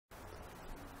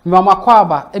Mama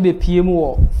Kwaba ebe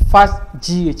PM Fast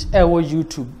GH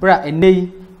YouTube bra enei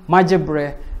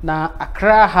Majebre na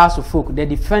Accra House of Folk the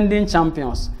defending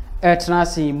champions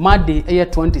Etnasi Monday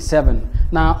 27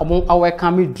 na omo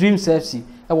awekami Dreams FC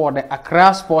ewo the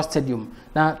Accra Sports Stadium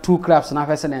na two clubs na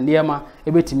fese na ndema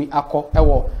ebetimi akọ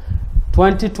ewo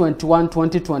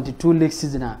 2021-2022 league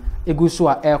season a eguso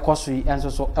a ekoso yi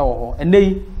enso so ewo ho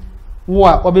enei wo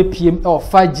a obe PM ewo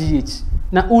 5GH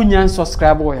na unyan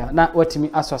subscribe wo ya na watimi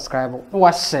asubscribe na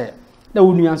wa share na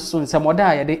unyan so nsem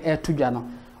oda ya de etudwa no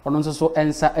ono nso so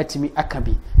ensa atimi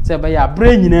akabi se be ya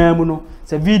bra nyina mu no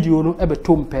se video no ebe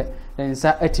tompe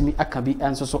ensa atimi akabi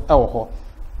enso so ewo ho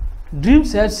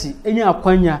Dreams FC enya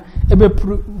akwanya ebe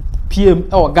PM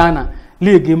ewo Ghana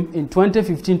league in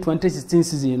 2015-2016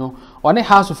 season no one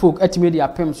House of Folk atimi dia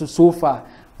pem so far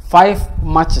 5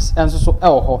 matches enso so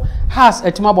ewo ho has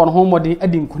atima bon ho modern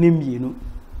adi nkunim mienu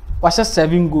washa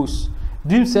 7 goals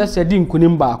Dreams FC adi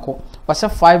nkunim baako washa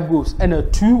 5 goals and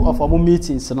 2 of our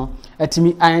meetings no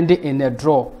atimi end in a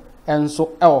draw enso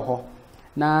ewo ho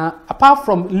na apart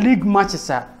from league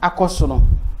matches akoso no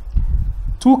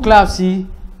two clubs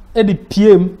edi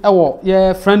PM ewo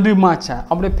ye friendly match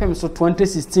amre pem so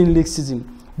 2016 league season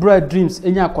Bra Dreams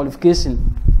enya qualification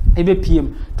ebe PM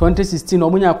 2016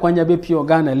 omunya akwanya be PM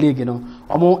Ghana league no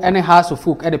omo ene House of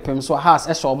Folk edi pem so house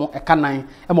ehye omo ekanan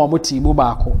ema omo timu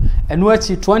baako enu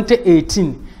achi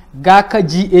 2018 Gaka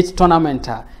GH tournament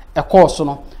ekoso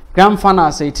no grand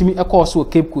finals etimi ekoso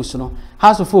Cape Coast no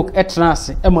House of Folk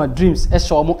etranse ema Dreams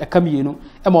ehye omo ekamienu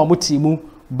ema omo timu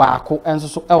baako enso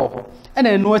so ewo ho ena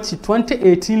enu achi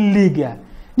 2018 league a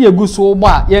ne eguso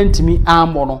gba ya ntimi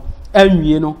ambo no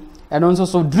anwie no eno nso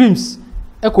so Dreams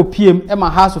eko PM ema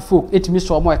House of Folk etimi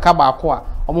so omo eka baako a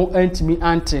omo antimi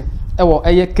ante ewo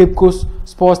eye Cape Coast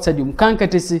Sports Stadium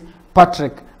kankatesi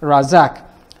Patrick Razak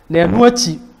na enu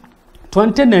achi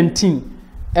 2019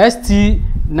 ST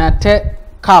Nate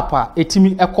Kappa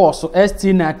etimi ekoso ST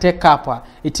Nate Kappa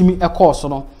etimi ekoso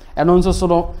no eno nso so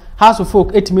no House of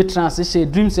Folk etimi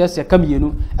transition Dreams FC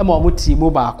kamienu ema omo timu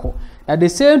baako na the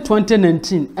same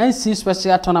 2019 NC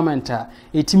special tournament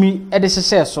etimi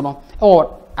edehye so no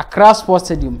ewo Accra Sports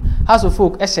Stadium House of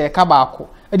Folk ehye ka baako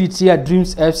editia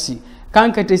Dreams FC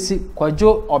kankatesi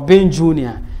Kwajo Oben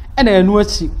Junior ena enu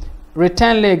achi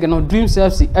return leg no Dreams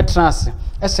FC etranse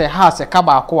ehye house ka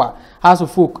baako a House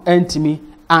of Folk entimi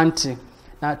anti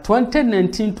na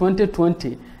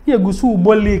 2019-2020 yegusu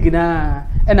ubo league na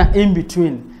ena in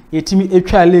between yetimi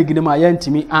etwa league ne ma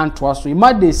yantimi anto so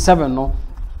Monday 7 no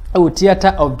e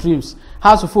Theater of Dreams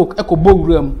House of Folk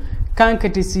ekobowuram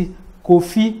kankatesi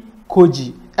Kofi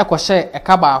Koji ekwohye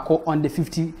ekabaako on the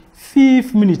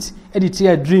 55th minute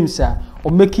editia Dreams o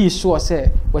make sure say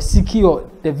we secure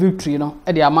the victory no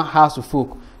e dey ama House of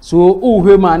Folk so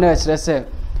ohwema na ekire say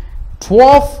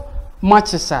 12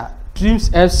 matches Dreams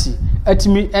FC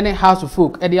atimi any House of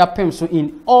Folk e dey apem so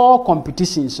in all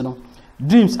competitions no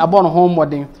Dreams abon home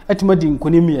modern atimadi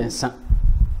nkonim yensa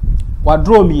wa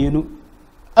draw mienu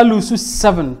alusu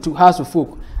 7 to House of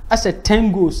Folk as a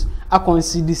 10 goals a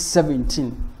concede 17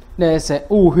 na say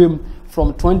ohwem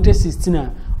from 2016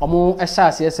 omo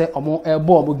ehase say omo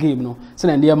ebo game no se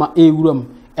na ndema ewuram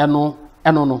eno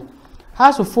no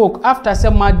House of Folk after say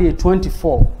Monday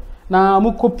 24 na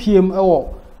muko PM ewo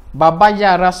Baba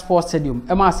Yara Sports Stadium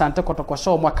ema Asante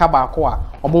Kotokosho omo ka baako a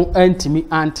omo antimi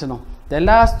ante no the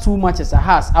last 2 matches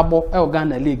has abo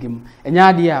Ghana league mu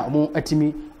enya de a omo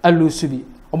atimi alusu bi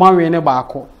omo anwe ne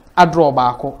baako a draw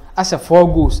baako as a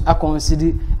 4 goals a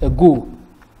concede a goal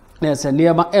na se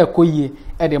niema ekoyie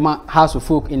e de ma House of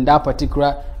Folk in that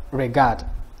particular regard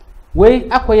we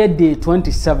akoye day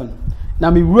 27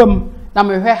 na me wuram na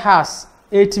me hwe house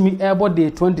etimi ebo day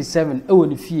 27 ewo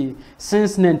ne fie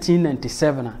since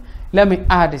 1997 let me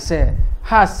add say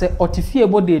has otifie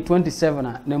ebo day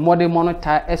 27 na modern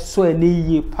monitor eso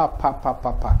aniye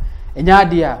pa enya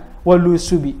de a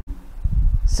walusu bi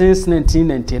since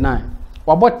 1999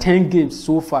 wabo 10 games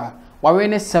so far wa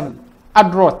win 7 a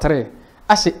draw 3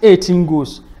 as 18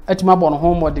 goals atima bon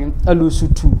home modern alusu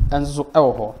 2 enzo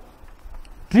ewo ho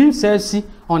Dreams FC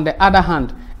on the other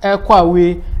hand ekwa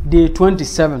away day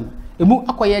 27 emu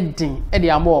akoye din e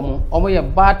de omo ye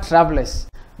bad travelers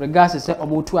regards say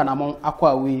omo tu anamon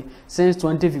akwa away since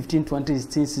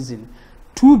 2015-2016 season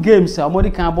 2 games omo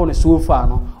di kan bon so far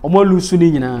no omo lose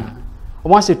ni nyina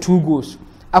omo ase 2 goals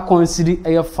a consider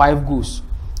 5 goals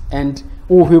and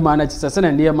ohwe na chisa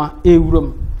na ndema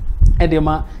ewuram e de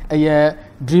ma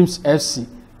Dreams FC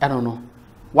I don't know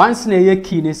once na ye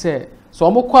key ni say so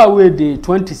omo kwa away day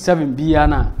 27 bia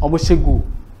na omo she goal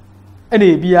ena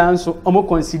ebia nso omo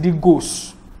concede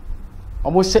goals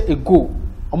omo she a goal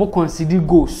omo concede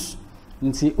goals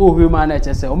nti ohwe ma na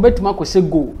eche se ombetuma ko se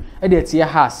goal e de tie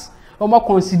has o ma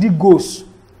concede goals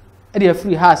e de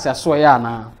free has aso ya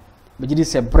na begidi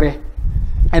se bre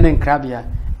ene nkrabia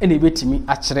ene betimi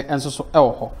a kire enso so e wo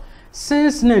ho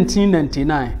since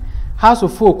 1999 House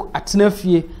of Folk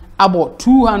atenafie about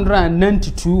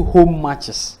 292 home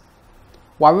matches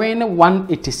wa win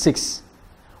 186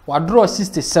 wa draw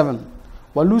 67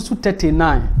 wa lose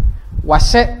 39 wa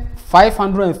share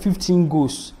 515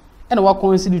 goals and wa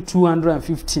concede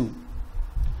 215.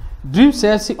 Dreams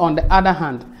FC on the other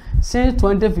hand since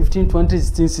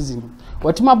 2015-2016 season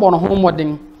watima bon home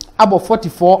modern about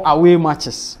 44 away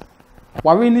matches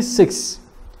wa win 6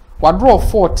 wa draw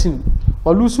 14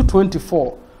 wa lose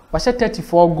 24 wa share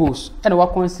 34 goals and wa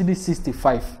concede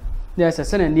 65. There's a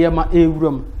sene niema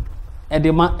ewuram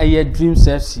edema eye Dreams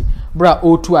FC bra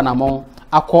O2 anamon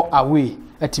akọ away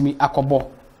atimi akobo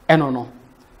eno no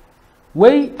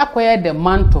we akoye the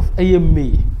month of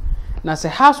May na se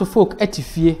House of Folk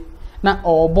atifie na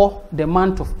obo the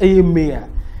month of May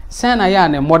sana ya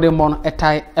ne modern mon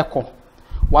etai eko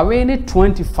wa we ni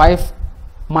 25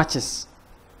 matches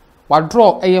wa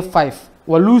draw 5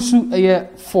 wa lose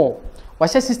 4 wa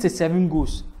share 67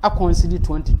 goals a concede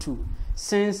 22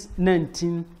 since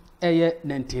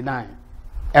 1999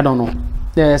 I don't know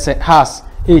there's a house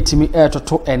etimi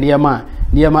etoto enema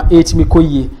etimi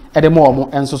koyie edemo omo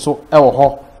enso so ewo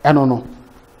ho eno no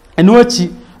eno achi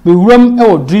me wuram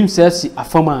ewo Dreams FC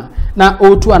afama na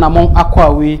O2 anamon akwa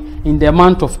we in the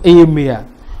month of May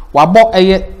wabo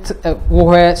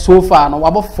wo so far no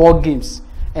wabo 4 games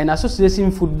and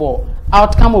association football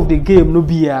outcome of the game no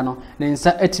bia no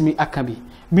nensa etimi akabi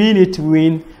mean it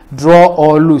win draw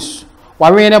or lose wa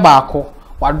win baako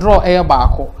wa draw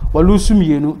baako wa lose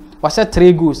mienu wa set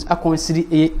 3 goals a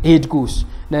concede 8 goals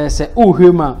na say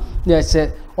ohwema na say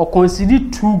o concede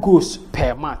 2 goals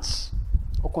per match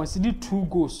o concede 2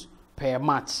 goals per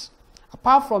match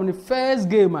apart from the first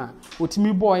game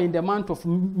otimi boy in the month of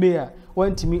May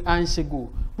went me anshe goal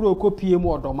bro ko PM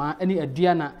odoma any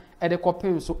aduana e de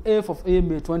kopem so 8th of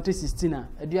May 2016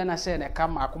 aduana share na ka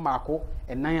mako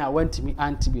enan a went me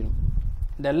antibi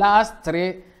the last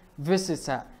 3 visits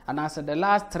and answer the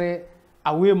last 3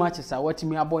 away matches are what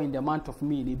me abo in the month of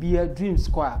May the be Dreams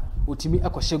square otimi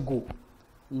ekoshe goal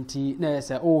nti na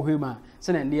say oh hema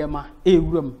se na ndema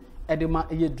ewuram edema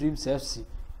eye Dreams FC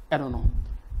I don't know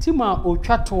tima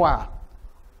otwato a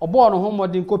obo no ho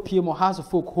modern ko pie mo House of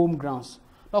Folk home grounds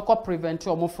no ko prevent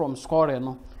omo from scoring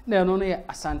no na no ye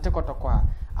Asante Kotoko a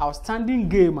outstanding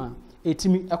game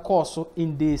etimi ekoso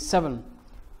in day 7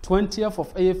 20th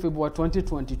of February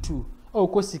 2022 o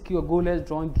ko secure goalless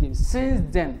drawn game since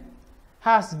then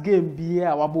has game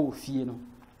bia wabo fie no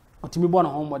otimi bo no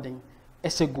ho modern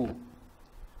ese goal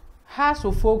House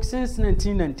of Folk since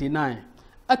 1999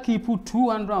 a keep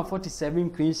 247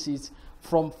 clean sheets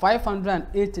from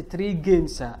 583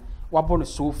 games wabon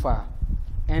so far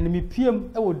and me PM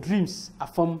ewo Dreams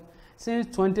afam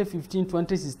since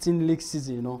 2015-2016 league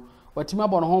season you know watima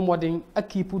bon home modern a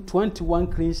keep 21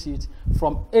 clean sheets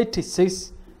from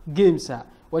 86 games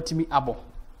watimi abo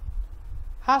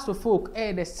House of Folk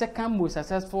the second most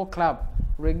successful club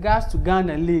regards to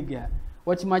Ghana league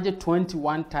watima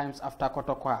 21 times after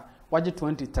Kotoko waje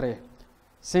 23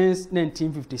 since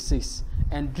 1956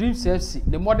 and Dreams FC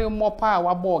the modern more power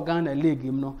wabo Ghana league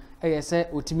you know say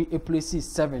otimi a place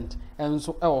 7th and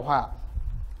so ewo ha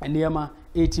enema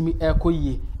etimi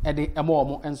ekoyi e de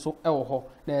emo enso ewo ho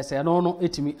na say no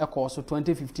etimi ekoso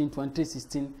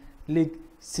 2015-2016 league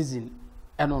season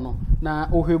eno na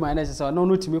ohwema na say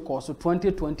no etimi ekoso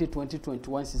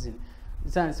 2020-2021 season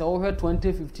san say ohwe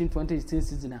 2015-2016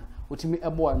 season otimi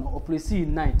ebo no place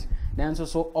 9th na enso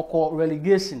so oko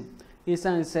relegation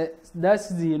isan say that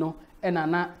season you know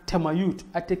enana tema youth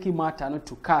ateki matter no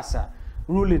to Kasa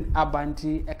ruling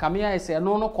abanti ekamia say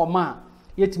no koma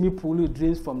yetimi pull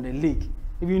Dreams from the league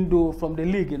even though from the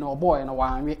league you know boy na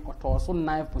wanwe otoso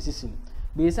 9th position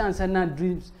be isan say na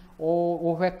Dreams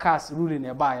o we Kasa ruling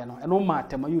e ba no eno ma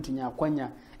tema youth nya kwanya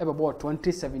ebebo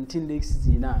 2017 league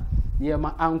season na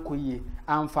yema ankoye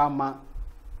amfa ma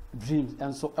Dreams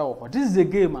and so this is a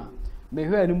game me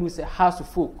hwe animu say House of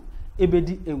Folk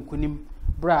ebedi enkunim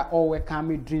bra all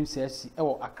Kami Dreams FC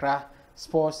ewo Accra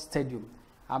Sports Stadium.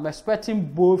 I'm expecting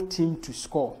both teams to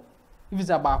score. If it's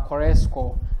about correct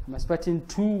score, I'm expecting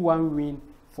 2-1 win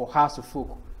for House of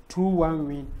Folk, 2-1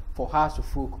 win for House of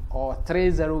Folk, or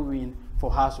 3-0 win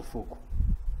for House of Folk.